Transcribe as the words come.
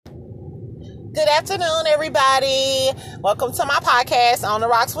Good afternoon, everybody. Welcome to my podcast, On the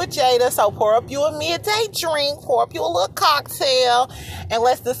Rocks with Jada. So pour up you a midday drink, pour up you a little cocktail, and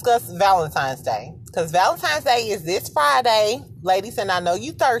let's discuss Valentine's Day. Because Valentine's Day is this Friday. Ladies, and I know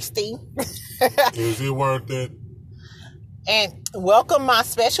you thirsty. Is it worth it? And welcome my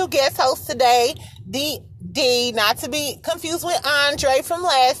special guest host today, D, not to be confused with Andre from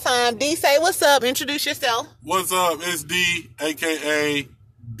last time. D, say what's up. Introduce yourself. What's up? It's D, a.k.a.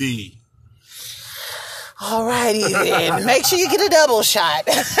 D. Alrighty then. Make sure you get a double shot.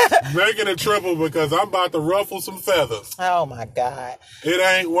 Making it triple because I'm about to ruffle some feathers. Oh my God. It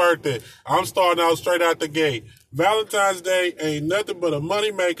ain't worth it. I'm starting out straight out the gate. Valentine's Day ain't nothing but a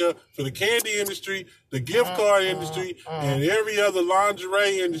money maker for the candy industry, the gift card industry, and every other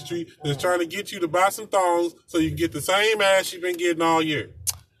lingerie industry that's trying to get you to buy some thongs so you can get the same ass you've been getting all year.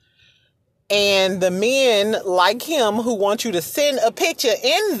 And the men like him who want you to send a picture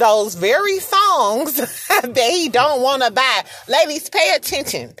in those very songs they don't want to buy. Ladies, pay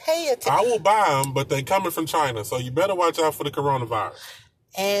attention. Pay attention. I will buy them, but they coming from China, so you better watch out for the coronavirus.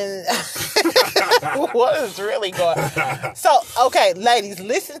 And what is really going on? So, okay, ladies,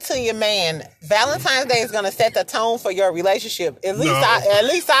 listen to your man. Valentine's Day is going to set the tone for your relationship. At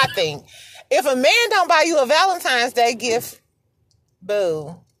least I think. If a man don't buy you a Valentine's Day gift,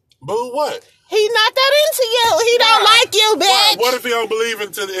 boo. Boo what? He not that into you. He don't like you, bitch. What if he don't believe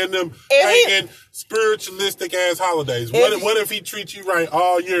in them pagan, spiritualistic ass holidays? What if he treats you right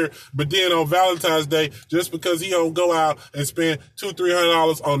all year, but then on Valentine's Day, just because he don't go out and spend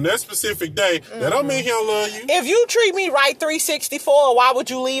 $200-$300 on that specific day, that don't mean he don't love you. If you treat me right 364, why would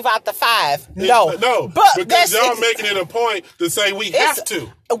you leave out the 5? No, but because y'all making it a point to say we have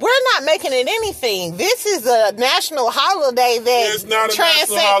to. We're not making it anything. This is a national holiday that it's not a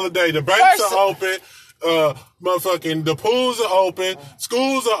national holiday. The banks are open. Motherfucking the pools are open.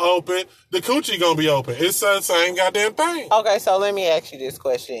 Schools are open. The coochie gonna be open. It's the same goddamn thing. Okay, so let me ask you this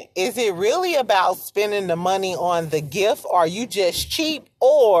question. Is it really about spending the money on the gift? Or are you just cheap?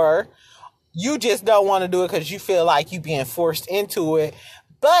 Or you just don't want to do it because you feel like you being forced into it?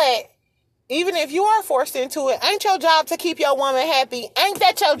 But even if you are forced into it, ain't your job to keep your woman happy? Ain't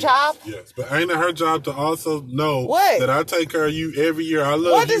that your job? Yes, but ain't it her job to also know that I take care of you every year? I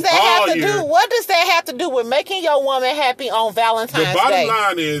love you all year. What does that have to do with making your woman happy on Valentine's Day? The bottom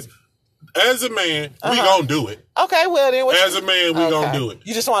line is, as a man, we gonna do it. Okay, well then. As a man, we gonna do it.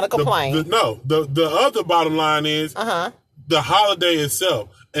 You just want to complain. The other bottom line is the holiday itself.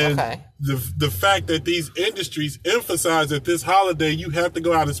 And the fact that these industries emphasize that this holiday you have to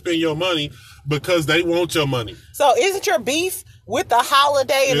go out and spend your money because they want your money. So isn't your beef with the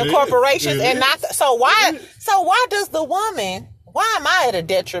holiday and the corporations so why does the woman, why am I at a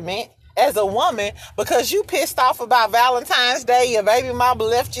detriment as a woman because you pissed off about Valentine's Day, your baby mama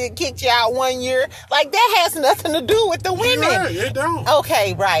left you, kicked you out 1 year? Like, that has nothing to do with the women. Right, it don't.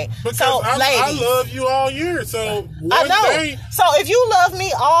 Okay, right. Because so, I love you all year. So I know. So if you love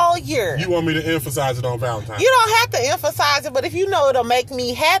me all year, you want me to emphasize it on Valentine's? You don't have to emphasize it, but if you know it'll make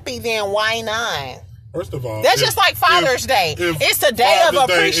me happy, then why not? First of all, that's just like Father's Day. It's the day of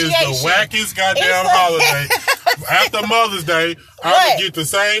appreciation. It's the wackest goddamn holiday. After Mother's Day, I'm going to get the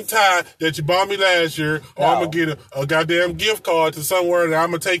same tie that you bought me last year, or I'm going to get a goddamn gift card to somewhere that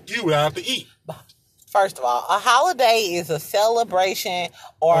I'm going to take you out to eat. First of all, a holiday is a celebration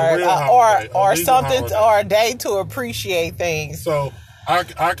or something, or a day to appreciate things. So I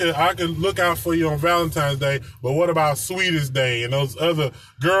can look out for you on Valentine's Day, but what about Sweetest Day and those other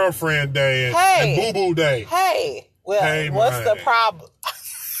Girlfriend Day and Boo Boo Day? What's the problem?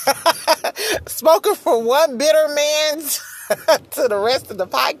 Spoken from one bitter man to the rest of the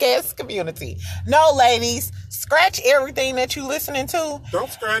podcast community. No, ladies, scratch everything that you listening to. Don't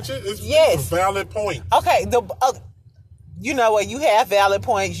scratch it. It's a valid point. Okay, you know what? You have valid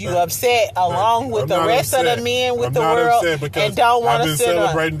points. You upset along with the rest of the men with the world and don't want to I've been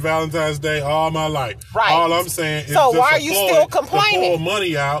celebrating Valentine's Day all my life. Right. All I'm saying is, so why are you still complaining? To pull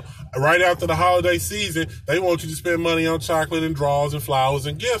money out right after the holiday season. They want you to spend money on chocolate and draws and flowers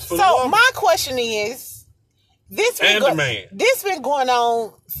and gifts for the woman. So my question is, this been going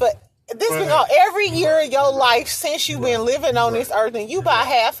on every year of your life since you've been living on this earth, and you about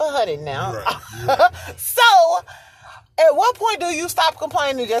 $100 now. Right. So at what point do you stop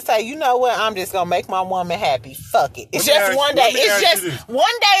complaining and just say, you know what, I'm just going to make my woman happy. Fuck it. It's just one day. It's just 1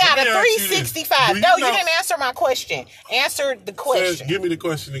 day out of 365. No, you didn't answer my question. Answer the question. Give me the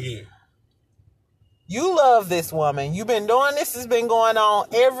question again. You love this woman. You've been doing this. Has been going on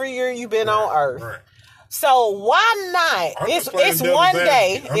every year you've been on Earth. Right. So why not? It's one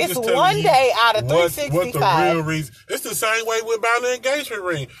day. It's one day out of 365. What the real reason? It's the same way with buying an engagement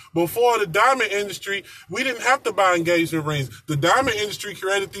ring. Before the diamond industry, we didn't have to buy engagement rings. The diamond industry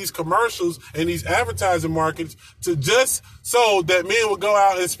created these commercials and these advertising markets to just so that men would go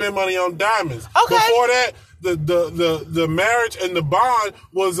out and spend money on diamonds. Okay. Before that, the marriage and the bond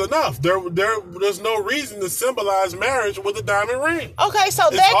was enough. There's no reason to symbolize marriage with a diamond ring. Okay, so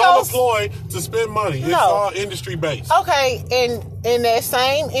it's that all goes a ploy to spend money. It's all industry based. Okay, in that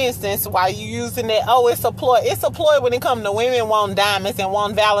same instance, while you using that, it's a ploy. It's a ploy when it comes to women wanting diamonds and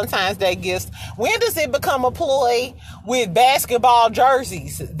wanting Valentine's Day gifts. When does it become a ploy with basketball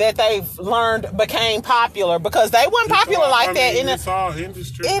jerseys that they've learned became popular? Because they weren't popular like that. It's all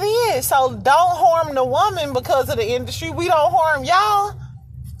industry. It is. So don't harm the woman because of the industry. We don't harm y'all.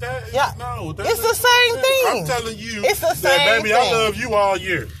 It's the same thing. I'm telling you, it's the same baby, thing. I love you all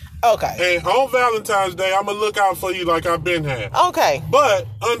year. Okay. And on Valentine's Day, I'm going to look out for you like I've been had. Okay. But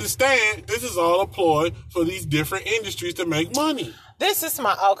understand, this is all a ploy for these different industries to make money. This is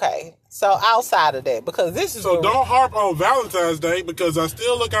so outside of that, because this is... So don't harp on Valentine's Day, because I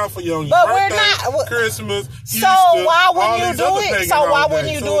still look out for you on your birthday, Christmas, Easter, why wouldn't you do it? So why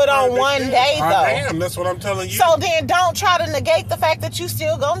wouldn't you do it on one day, though? I am. That's what I'm telling you. So then don't try to negate the fact that you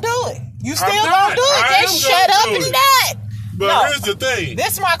still gonna do it. You still gonna do it. Just shut up and not. But here's the thing.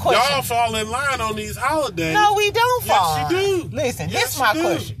 This is my question. Y'all fall in line on these holidays. No, we don't fall. Yes, you do. Listen, this is my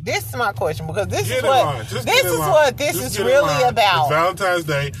question. This is my question, because this is what this is really about. It's Valentine's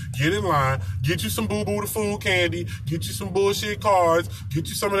Day. Get in line. Get you some boo-boo the food candy. Get you some bullshit cards. Get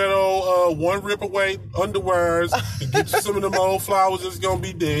you some of that old one rip away underwears. And get you some of them old flowers that's gonna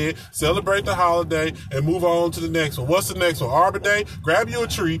be dead. Celebrate the holiday and move on to the next one. What's the next one? Arbor Day. Grab you a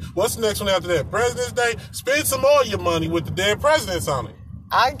tree. What's the next one after that? President's Day. Spend some more of your money with the dead presidents on it.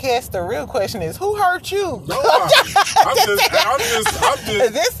 I guess the real question is, who hurt you? Nobody. I'm just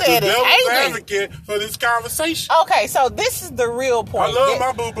the devil's advocate for this conversation. Okay, so this is the real point. I love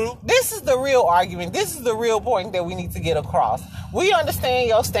my boo-boo. This is the real argument. This is the real point that we need to get across. We understand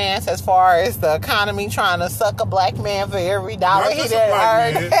your stance as far as the economy trying to suck a black man for every dollar he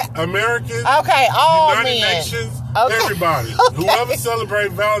earned. Americans, all United men. Nations, everybody. Whoever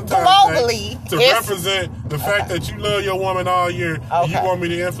celebrates Valentine's Globally, Day to represent the fact that you love your woman all year, and you want me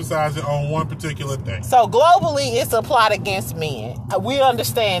to emphasize it on one particular thing. So globally, it's a plot against men. We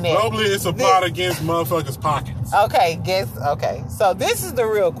understand that. Globally, it's a plot against motherfuckers' pockets. Okay. So this is the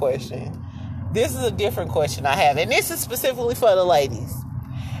real question. This is a different question I have, and this is specifically for the ladies.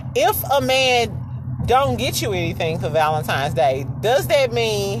 If a man don't get you anything for Valentine's Day, does that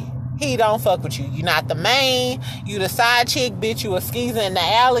mean he don't fuck with you? You're not the main. You the side chick, bitch. You a skeezer in the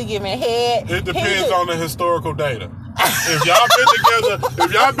alley giving head. It depends on the historical data. If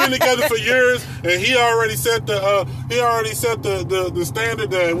y'all been together for years, and he already set the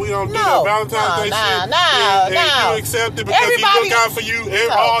standard that we don't do that Valentine's Day shit, and you accept it because he look out for you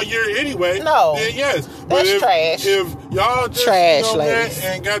all year anyway. Then yes, but that's trash. If y'all just trash, met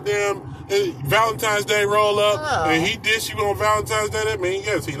and goddamn Valentine's Day roll up and he dish you on Valentine's Day, that means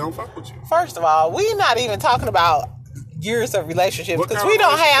yes, he don't fuck with you. First of all, we not even talking about years of relationships, because we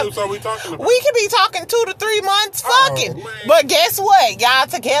don't have. Are we talking about? We could be talking 2 to 3 months fucking. But guess what? Y'all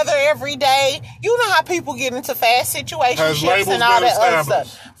together every day. You know how people get into fast situationships and all that other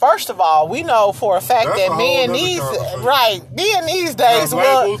stuff. First of all, we know for a fact that men these days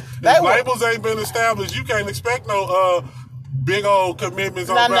labels ain't been established. You can't expect no big old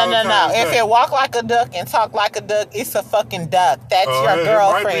commitments on Valentine's Day. If it walk like a duck and talk like a duck, it's a fucking duck. That's your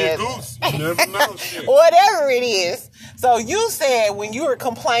girlfriend. It might be a goose. You never know. Shit. Whatever it is. So you said when you were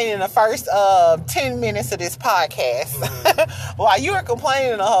complaining the first 10 minutes of this podcast, while you were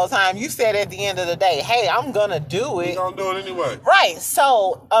complaining the whole time, you said at the end of the day, hey, I'm going to do it. You're going to do it anyway. Right.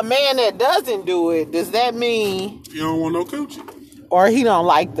 So a man that doesn't do it, does that mean... You don't want no coochie. Or he don't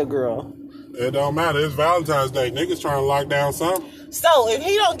like the girl? It don't matter. It's Valentine's Day. Niggas trying to lock down something. So if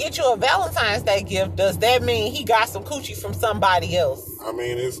he don't get you a Valentine's Day gift, does that mean he got some coochie from somebody else? I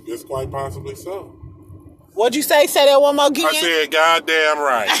mean, it's quite possibly so. What'd you say? Say that one more again. I said goddamn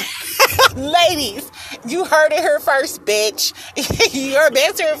right. Ladies, you heard it here first, bitch. You're a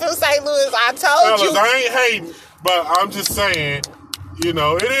veteran from St. Louis. I told you. I ain't hating, but I'm just saying, you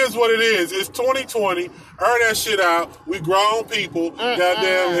know, it is what it is. It's 2020. Earn that shit out. We grown people.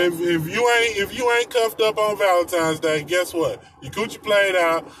 Goddamn, if you ain't cuffed up on Valentine's Day, guess what? Your coochie played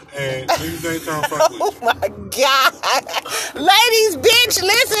out, and niggas ain't trying to fuck with you. Oh my God. Ladies, bitch,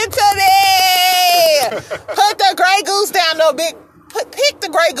 listen to me. Put the Grey Goose down, no big pick the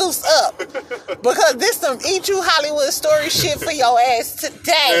Grey Goose up because this some Eat You Hollywood story shit for your ass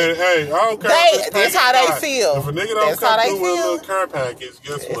today. And hey, I don't care. That's how they feel. If a nigga don't come through with a little care package,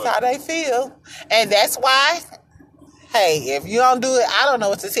 guess what? That's how they feel, and that's why. Hey, if you don't do it, I don't know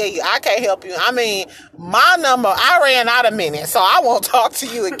what to tell you. I can't help you. I mean, my number, I ran out a minute, so I won't talk to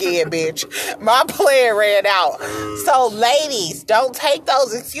you again, bitch. My plan ran out. So, ladies, don't take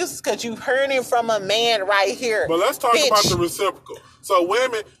those excuses because you heard it from a man right here. But let's talk about the reciprocal. So,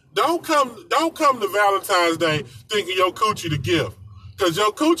 women, don't come to Valentine's Day thinking your coochie the gift because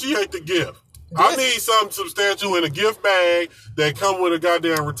your coochie ain't the gift. I need something substantial in a gift bag that come with a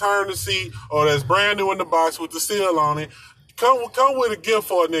goddamn return receipt or that's brand new in the box with the seal on it. Come with a gift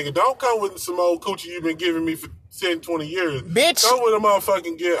for a nigga. Don't come with some old coochie you've been giving me for 10, 20 years. Bitch. Come with a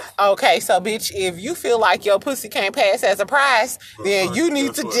motherfucking gift. Okay, so bitch, if you feel like your pussy can't pass as a prize, then you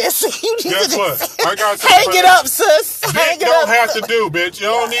need to just Guess what? I got hang it up, sis. Dick don't have to do, bitch. You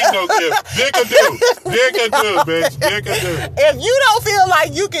don't need no gift. Dick a do. Dick a do, bitch. Dick a do. If you don't feel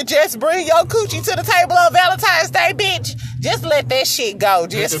like you can just bring your coochie to the table on Valentine's Day, bitch, just let that shit go.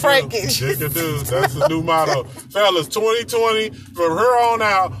 Just frank it. Dick a do. That's the new motto. Fellas, 2020, from here on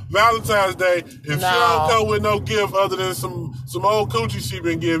out, Valentine's Day, if she don't come with no gift other than some old coochie she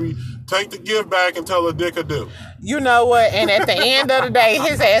been giving you, take the gift back and tell her dick a do. You know what? And at the end of the day,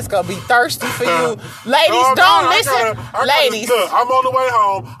 his ass gonna be thirsty for you. Ladies, don't listen. Ladies. Look, I'm on the way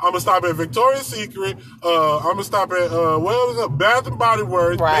home. I'm gonna stop at Victoria's Secret. I'm gonna stop at, what was it? Bath and Body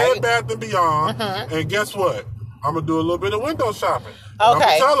Works, Bed Bath and Beyond. And guess what? I'm gonna do a little bit of window shopping. Okay. I'm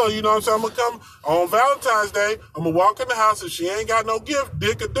gonna tell her, you know what I'm saying? I'm gonna come on Valentine's Day. I'm gonna walk in the house. If she ain't got no gift,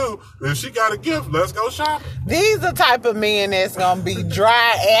 dick or do. If she got a gift, let's go shopping. These the type of men that's gonna be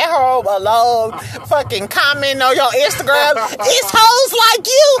dry at home alone, fucking commenting on your Instagram. It's hoes like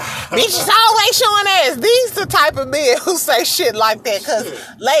you, bitches always showing ass. These the type of men who say shit like that. Cause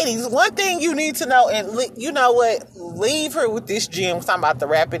ladies, one thing you need to know, and you know what? Leave her with this gym. Cause I'm about to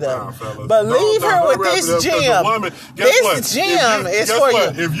wrap it up. But leave her with this gym. This gym is for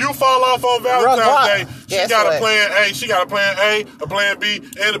you. If you fall off on Valentine's Day, she got a plan A, she got a plan A, a plan B,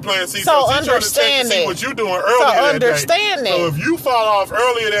 and a plan C. So she's trying to see what you're doing earlier that day. So if you fall off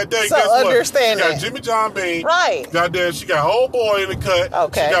earlier that day, guess what? She got Jimmy John Bean. Right. Goddamn, she got old boy in the cut.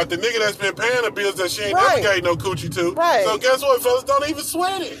 Okay. She got the nigga that's been paying the bills that she ain't never gave no coochie to. Right. So guess what, fellas? Don't even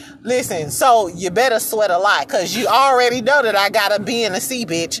sweat it. Listen, so you better sweat a lot because you already know that I got a B and a C,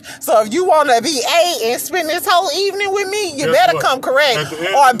 bitch. So if you want to be A and spend this whole evening with me, you better come correct.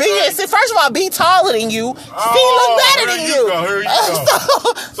 Or B and C. First of all, be taller than you. C look better than you. Here you go.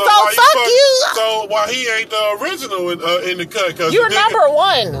 So fuck you. So why he ain't the original in the cut? You're number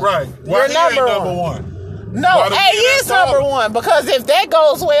one. Right. Why he ain't number one? No, A is number one because if that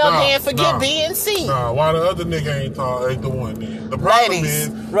goes well, then forget B and C. Nah, why the other nigga ain't the one then? The problem is,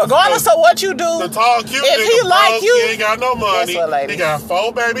 regardless of what you do, the tall cute if nigga he like you, he ain't got no money. He got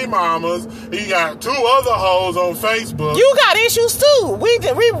 4 baby mamas. He got 2 other hoes on Facebook. You got issues too. We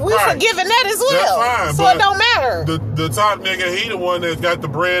forgiving that as well. That's fine. So it don't matter. The top nigga, he the one that's got the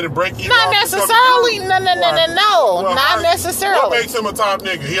bread and break even. Not necessarily. No. Well, not necessarily. What makes him a top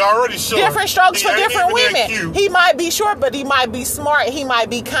nigga? He already short. Different strokes for different women. He might be short, but he might be smart. He might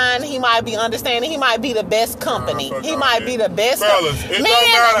be kind. He might be understanding. He might be the best company. He might be the best. Fellas, it man,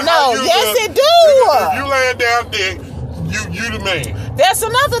 don't matter no, how you yes, look. it do. If you laying down dick, you the man. That's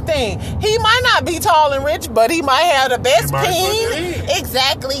another thing. He might not be tall and rich, but he might have the best peen.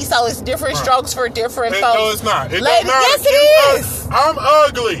 Exactly. So it's different strokes for different folks. No, it's not. It don't matter. Yes, it is. I'm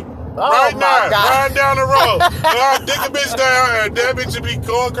ugly. Right now, riding down the road. I'll dick a bitch down, and that bitch would be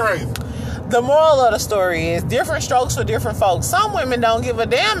going crazy. The moral of the story is different strokes for different folks. Some women don't give a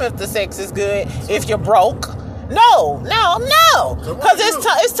damn if the sex is good if you're broke. No. Because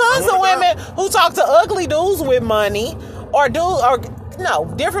it's tons of women who talk to ugly dudes with money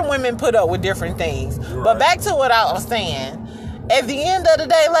different women put up with different things. Right. But back to what I was saying. At the end of the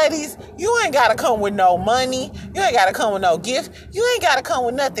day, ladies, you ain't got to come with no money. You ain't got to come with no gift. You ain't got to come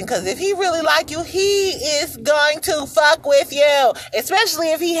with nothing. Because if he really like you, he is going to fuck with you.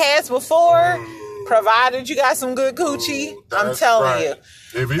 Especially if he has before. Provided you got some good coochie. I'm telling you.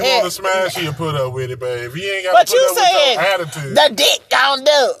 If he want to smash, he'll put up with it. But if he ain't got to put up with your attitude. The dick gonna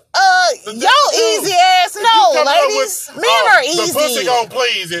do? Easy ass no, ladies. Men are easy. The pussy gonna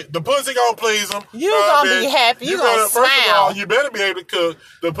please it. The pussy gonna please them. You gonna be happy. You gonna smile. First of all, you better be able to cook.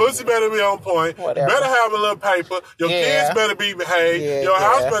 The pussy better be on point. Whatever. You better have a little paper. Your kids better be behaved. Your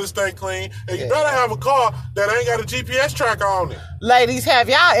house better stay clean. And you better have a car that ain't got a GPS tracker on it. Ladies, have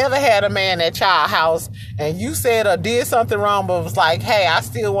y'all ever had a man at y'all house and you said or did something wrong but was like, hey, I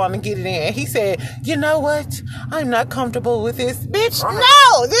still want to get it in. And he said, you know what? I'm not comfortable with this. Bitch,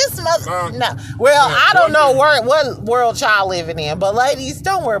 no. This must... no. Well, I don't know what world y'all living in. But ladies,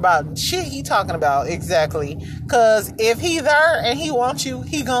 don't worry about shit he talking about exactly. Because if he there and he wants you,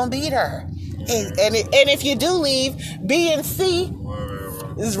 he gonna be there. And if you do leave, B and C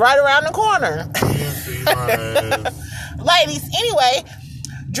is right around the corner. Ladies, anyway,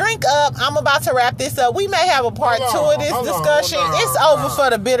 drink up. I'm about to wrap this up. We may have a part 2 of this discussion. It's over for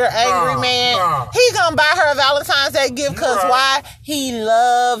the bitter, angry man. He gonna buy her a Valentine's Day gift because why? He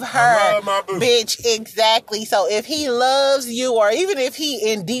love her. I love my boo. Bitch, exactly. So if he loves you, or even if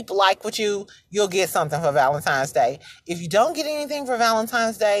he in deep like with you, you'll get something for Valentine's Day. If you don't get anything for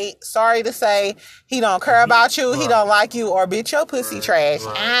Valentine's Day, sorry to say, he don't care about you, he don't like you, or bitch, your pussy trash.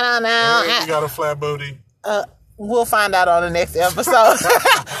 I don't know. You got a flat booty. We'll find out on the next episode.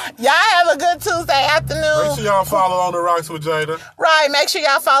 Y'all have a good Tuesday afternoon. Make sure y'all follow On The Rocks with Jada. Right. Make sure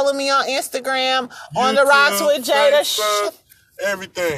y'all follow me on Instagram, On The Rocks with Jada. Facebook, everything.